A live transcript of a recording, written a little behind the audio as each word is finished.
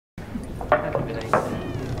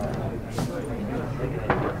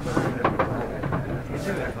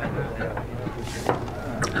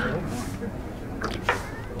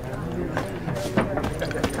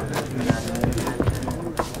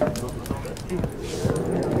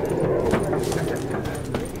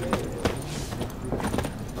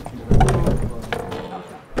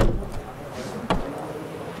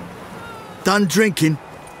Done drinking?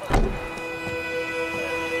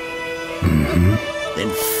 Then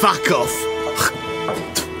fuck off.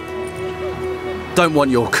 Don't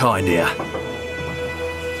want your kind here.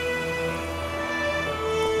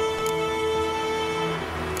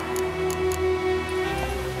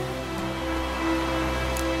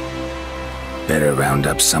 Better round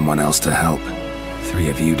up someone else to help. 3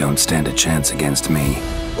 of you don't stand a chance against me.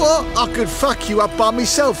 What? I could fuck you up by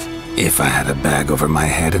myself. If I had a bag over my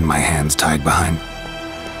head and my hands tied behind...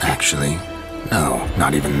 Actually, no,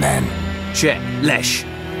 not even then. Chet, Lesh,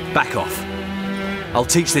 back off. I'll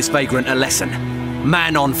teach this vagrant a lesson.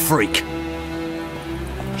 Man on freak.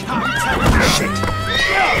 Shit.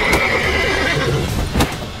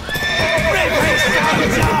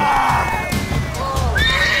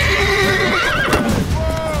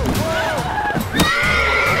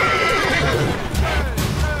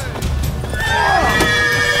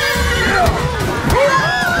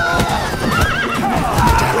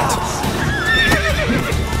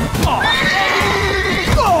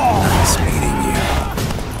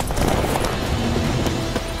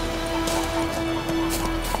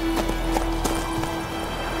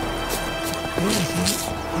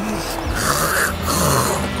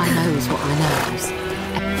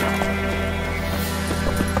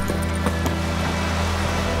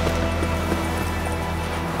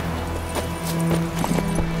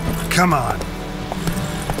 Come on.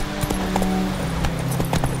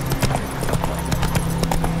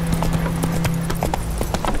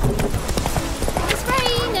 It's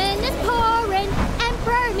raining and pouring,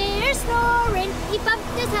 Emperor Mir snoring. He bumped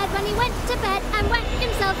his head when he went to bed and whacked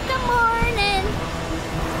himself good morning.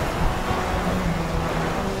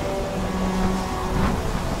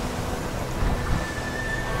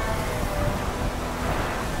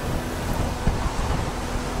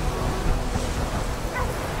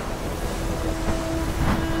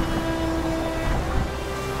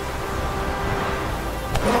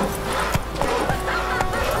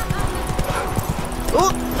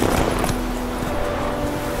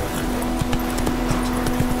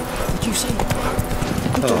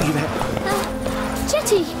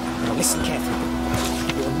 Jetty! Now listen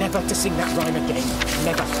carefully. You're never to sing that rhyme again.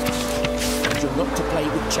 Never. And you're not to play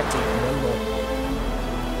with Chetty no more.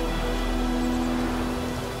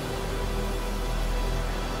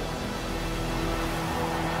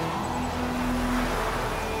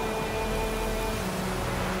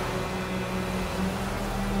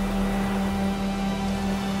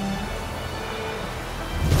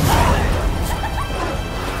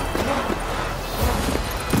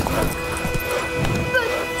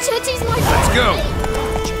 Go!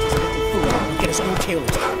 He'll get us all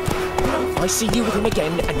killed. I see you with him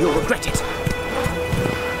again, and you'll regret it.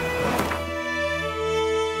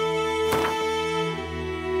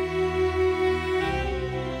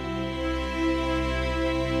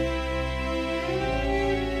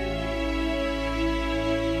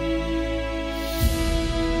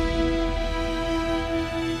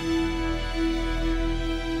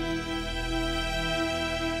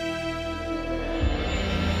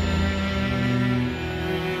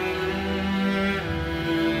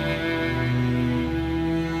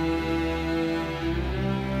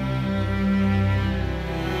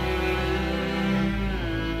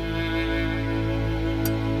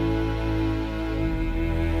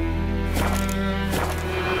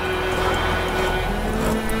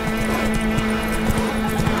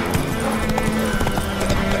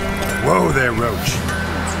 Whoa there, Roach.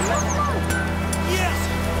 Yes!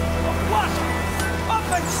 What?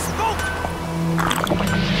 Up and smoke!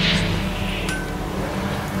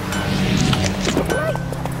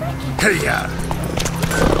 Hey-ya!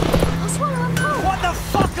 What the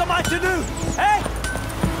fuck am I to do? Eh?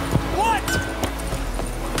 What?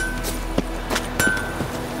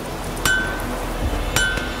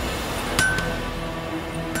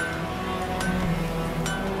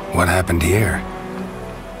 What happened here?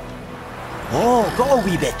 Oh, got a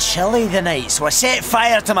wee bit chilly the night, so I set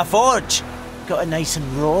fire to my forge. Got it nice and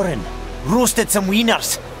roaring. Roasted some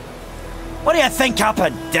wieners. What do you think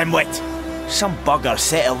happened, dimwit? Some bugger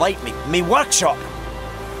set alight me workshop.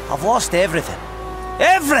 I've lost everything.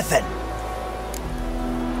 Everything!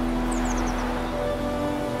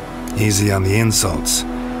 Easy on the insults.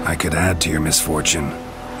 I could add to your misfortune.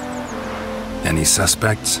 Any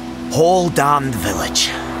suspects? Whole damned village.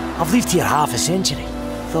 I've lived here half a century.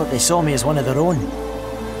 Thought they saw me as one of their own.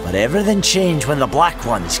 But everything changed when the Black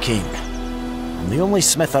Ones came. I'm the only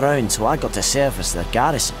smith around, so I got to service their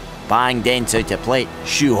garrison. Bang dents out of plate,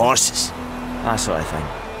 shoe horses. That sort of thing.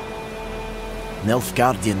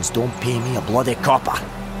 Nilfgaardians don't pay me a bloody copper.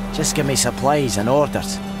 Just give me supplies and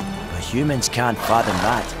orders. But humans can't fathom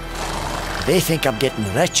that. They think I'm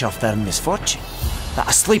getting rich off their misfortune. That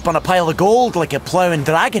I sleep on a pile of gold like a ploughing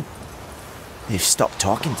dragon. They've stopped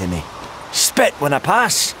talking to me. Spit when I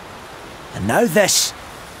pass. And now this.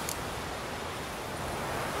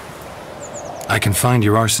 I can find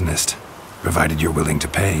your arsonist, provided you're willing to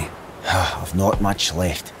pay. I've not much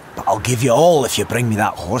left, but I'll give you all if you bring me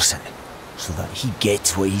that horse in, so that he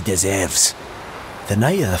gets what he deserves. The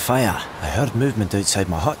night of the fire, I heard movement outside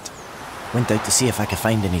my hut. Went out to see if I could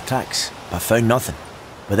find any tracks, but found nothing.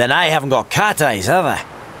 But then I haven't got cat eyes, have I?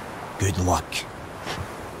 Good luck.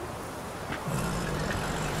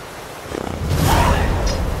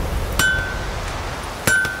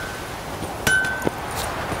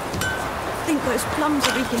 I think those plums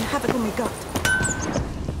are wreaking havoc on my gut.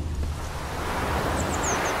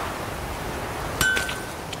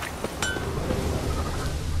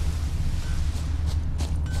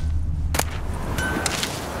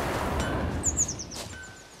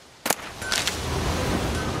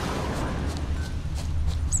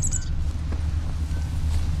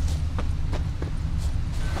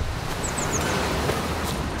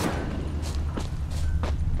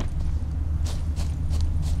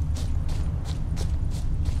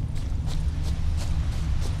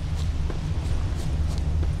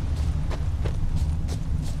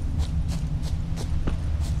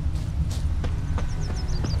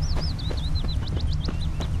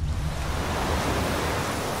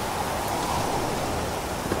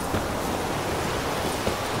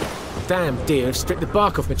 Damn deer have stripped the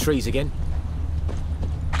bark off my trees again.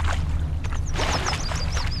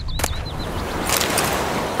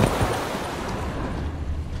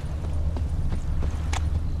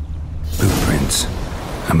 Footprints.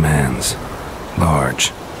 A man's.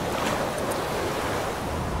 Large.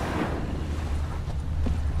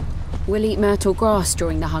 We'll eat myrtle grass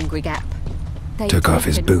during the hungry gap. Took off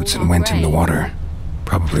his boots and went in the water.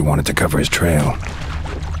 Probably wanted to cover his trail.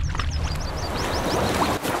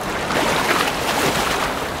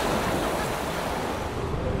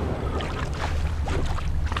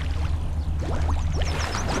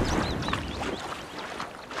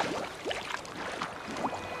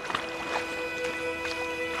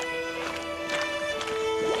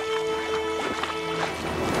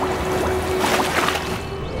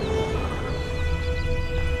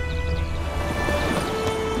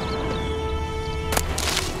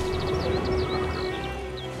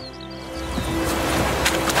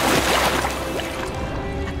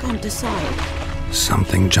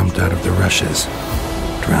 Something jumped out of the rushes.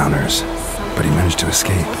 Drowners. But he managed to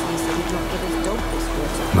escape.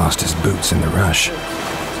 Lost his boots in the rush.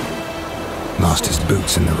 Lost his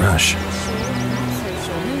boots in the rush.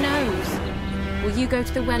 Who knows? Will you go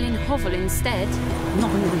to the well in Hovel instead?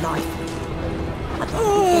 Not in your life.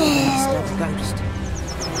 Ghost.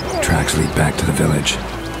 Tracks lead back to the village.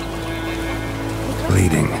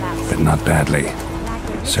 Bleeding, but not badly.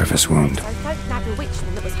 Surface wound.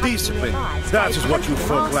 Discipline. That is what you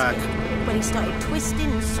folk lack. When he started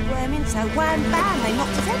twisting and squirming, so wham bam, they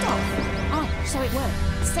knocked his head off. Oh, so it worked.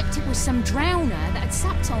 Except it was some drowner that had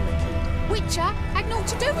sapped on the kid. Witcher had naught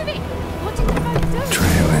to do with it. What did they both do?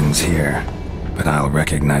 Trail ends here, but I'll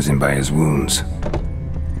recognize him by his wounds.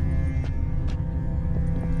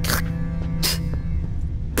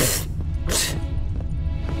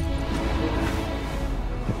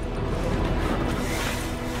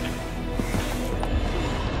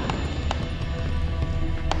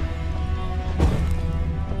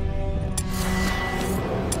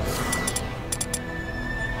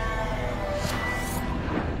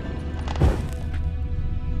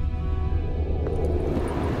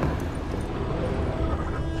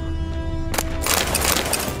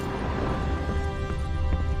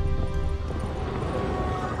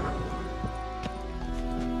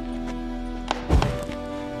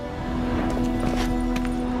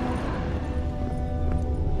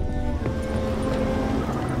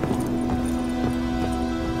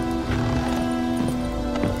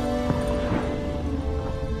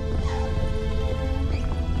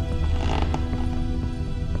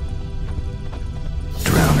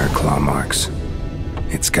 Claw marks.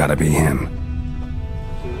 It's gotta be him.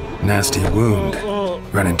 Nasty wound.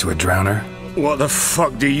 Run into a drowner? What the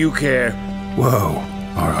fuck do you care? Whoa,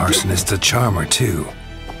 our arsonist's a charmer too.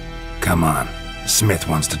 Come on, Smith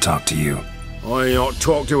wants to talk to you. I ain't not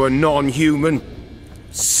talk to a non-human.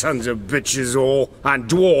 Sons of bitches all, and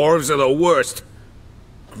dwarves are the worst.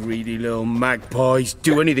 Greedy little magpies,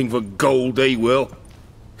 do anything for gold, they will.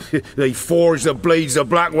 They forge the blades the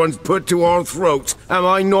black ones put to our throats, am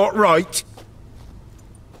I not right?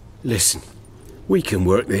 Listen, we can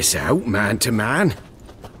work this out, man to man.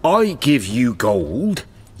 I give you gold,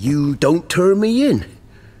 you don't turn me in.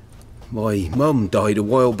 My mum died a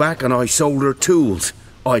while back and I sold her tools.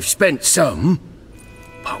 I've spent some,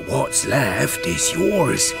 but what's left is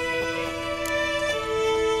yours.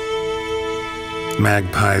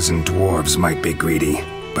 Magpies and dwarves might be greedy,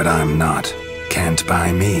 but I'm not. Can't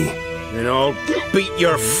buy me. Then I'll beat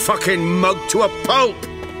your fucking mug to a pulp!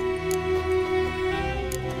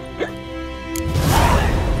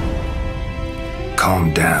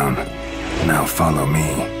 Calm down. Now follow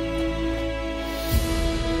me.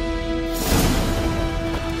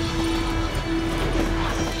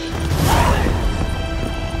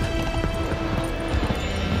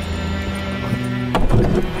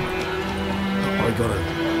 I gotta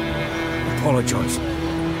apologize.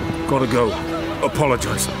 Gotta go.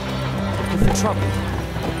 Apologize. What's the trouble?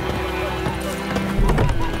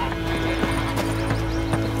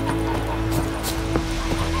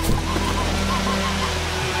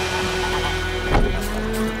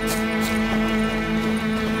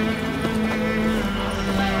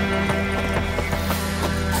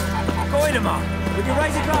 Would you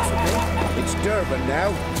raise a glass with me? It's Durban now.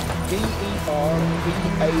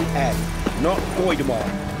 D-E-R-B-A-N. Not Goidemar.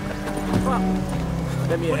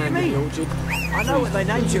 Let me What do you mean? Orchard. I know what they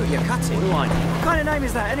named you at your cutting. What kind of name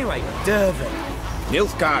is that anyway? Durban.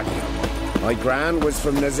 Nilfgaard. My gran was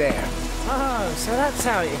from Nazaire. Oh, so that's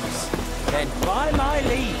how it is. Then by my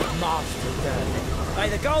leave, Master Durban. May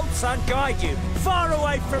the Gold Sun guide you far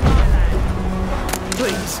away from my land.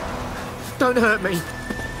 Please, don't hurt me.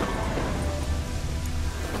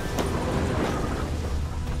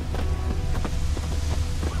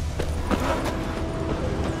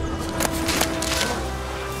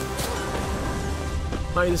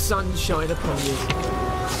 May the sun shine upon you.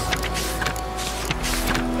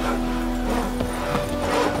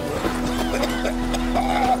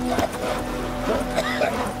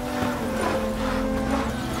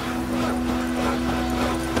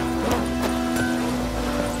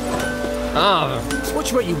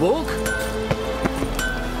 Watch where you walk.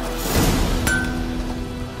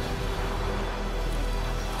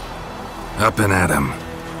 Up and at 'em.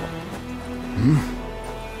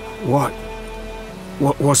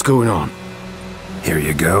 What's going on? Here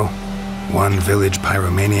you go. One village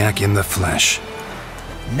pyromaniac in the flesh.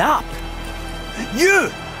 Nap? You?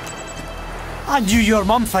 I knew your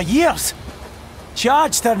mum for years.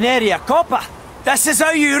 Charged her nary a copper. This is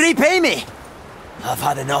how you repay me. I've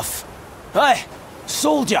had enough. Hey,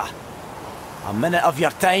 soldier. A minute of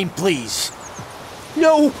your time, please.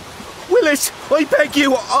 No! Willis, I beg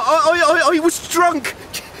you, I was drunk!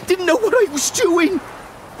 Didn't know what I was doing!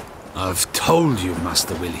 I've told you,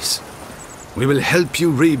 Master Willis. We will help you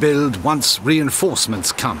rebuild once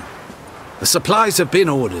reinforcements come. The supplies have been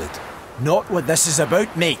ordered. Not what this is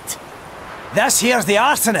about, mate. This here's the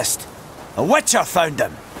arsonist. A witcher found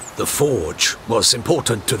him. The forge was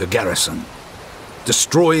important to the garrison.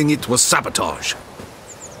 Destroying it was sabotage.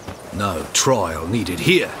 No trial needed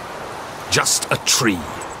here. Just a tree.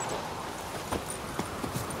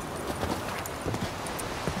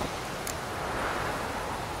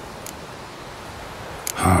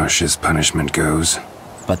 Harsh as punishment goes.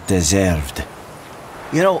 But deserved.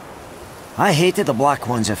 You know, I hated the Black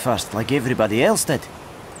Ones at first, like everybody else did.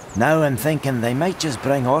 Now I'm thinking they might just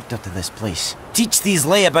bring order to this place. Teach these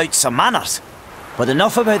layabouts some manners. But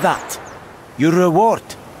enough about that. Your reward.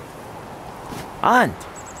 And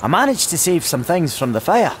I managed to save some things from the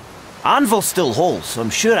fire. Anvil's still whole, so I'm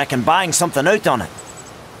sure I can bang something out on it.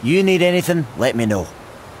 You need anything, let me know.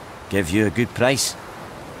 Give you a good price.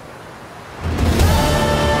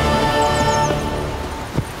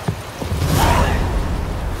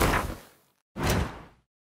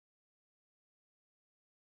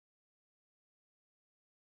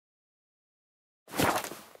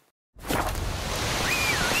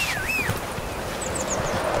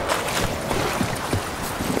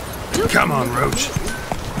 Come on, Roach. It's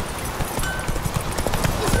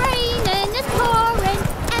raining, it's pouring,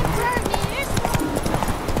 and Vermeer's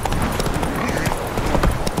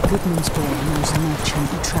Goodman's boy knows a merchant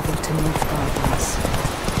who travelled to Nilfgaard.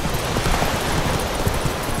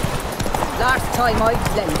 Last time I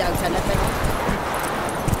lend out anything.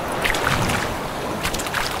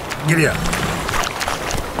 Giddy up.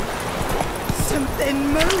 Something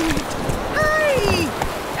moved. Hey!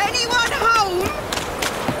 Anyone home?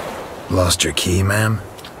 Lost your key, ma'am?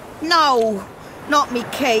 No, not me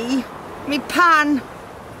key. Me pan.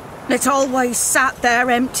 It always sat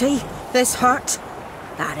there empty, this hut.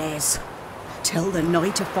 That is, till the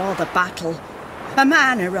night afore the battle. A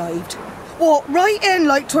man arrived, walked right in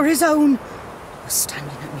like 'twere his own. Was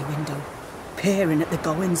standing at me window, peering at the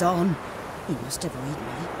goings-on. He must have read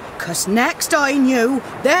me, 'cause next I knew,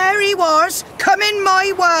 there he was, coming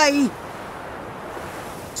my way.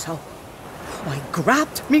 So, I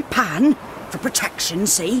grabbed me pan, for protection,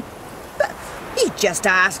 see? But he just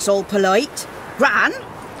asks all polite, Gran,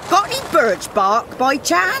 got any birch bark by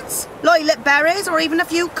chance? Lilac berries or even a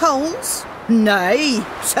few coals? Nay,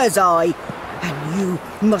 says I. And you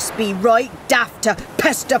must be right daft to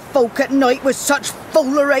pester folk at night with such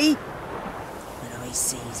foolery. But I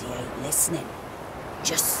sees he ain't listening.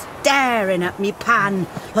 Just staring at me pan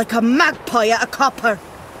like a magpie at a copper.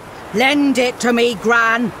 Lend it to me,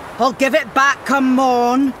 Gran. I'll give it back come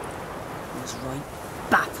morn. I was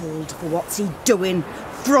right baffled for what's he doing,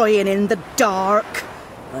 frying in the dark.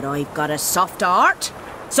 But I've got a soft heart,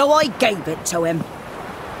 so I gave it to him.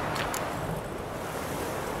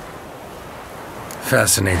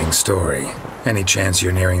 Fascinating story. Any chance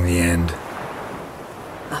you're nearing the end?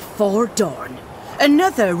 Afore dawn,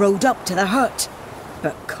 another rode up to the hut.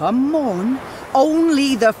 But come morn,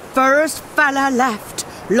 only the first fella left.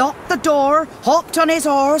 Locked the door, hopped on his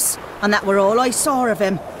horse, and that were all I saw of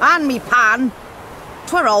him, and me pan.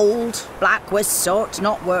 'Twere old, black with sort,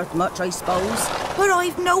 not worth much, I suppose, but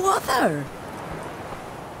I've no other.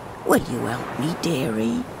 Will you help me,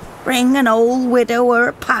 dearie? Bring an old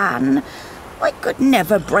widower pan. I could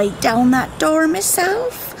never break down that door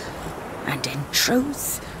myself. And in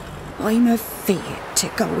truth, I'm afeard to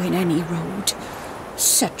go in any road.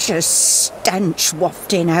 Such a stench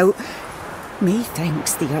wafting out.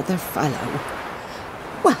 Methinks the other fellow,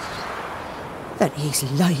 well, that he's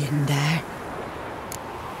lying there.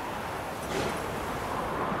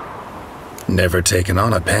 Never taken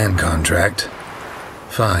on a pan contract.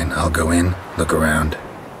 Fine, I'll go in, look around.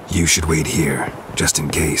 You should wait here, just in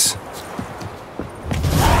case.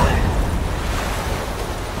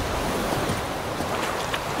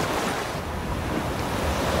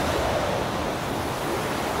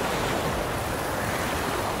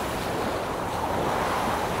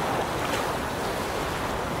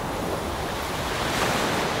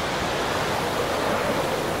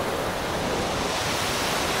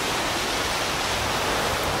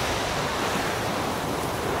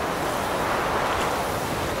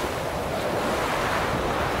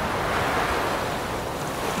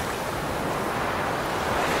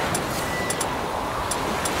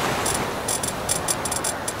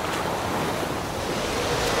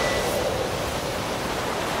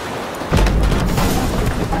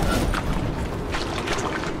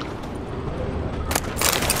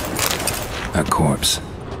 A corpse.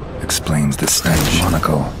 Explains the stench.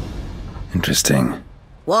 Monocle. Interesting.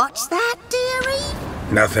 What's that,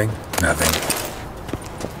 dearie? Nothing.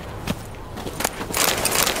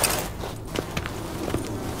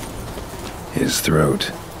 His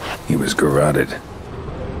throat. He was garroted.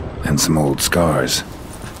 And some old scars.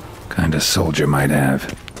 Kind of soldier might have.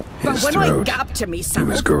 His but when throat. I gab to myself,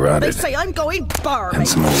 he was garroted. they say I'm going barring. And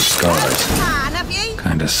some old scars. Pan, have you?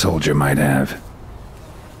 Kind of soldier might have.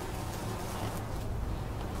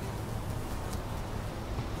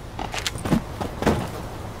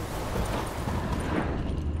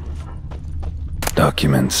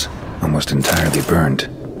 Documents, almost entirely burned.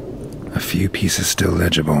 A few pieces still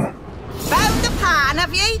legible. Found the pan,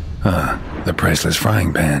 have you? The priceless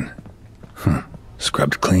frying pan.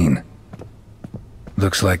 Scrubbed clean.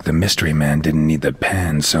 Looks like the mystery man didn't need the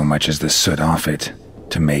pan so much as the soot off it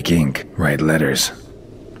to make ink, write letters.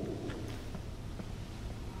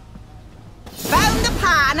 Found the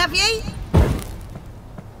pan, have you?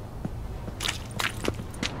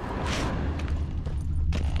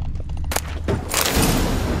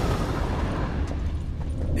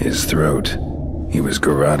 His throat. He was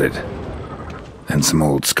garroted. And some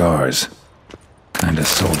old scars. Kind of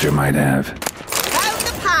soldier might have. Found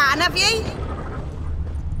the pan, have you?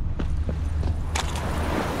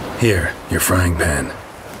 Here, your frying pan.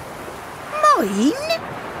 Mine?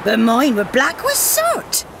 But mine were black with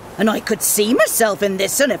soot. And I could see myself in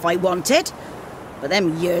this one if I wanted. But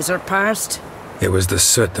them years are past. It was the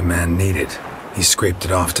soot the man needed. He scraped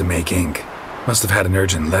it off to make ink. Must have had an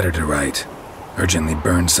urgent letter to write. Urgently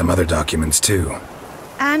burned some other documents too.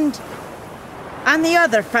 And the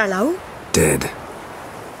other fellow? Dead.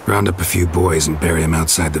 Round up a few boys and bury him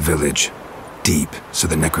outside the village. Deep, so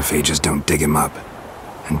the necrophages don't dig him up.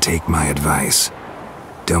 And take my advice.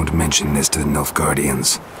 Don't mention this to the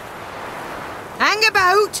Nilfgaardians. Hang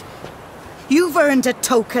about! You've earned a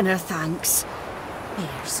token of thanks.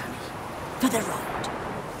 Here, sonny, for the road.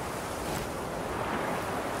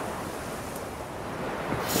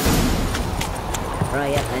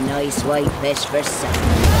 Fry up a nice white fish for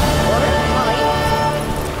supper.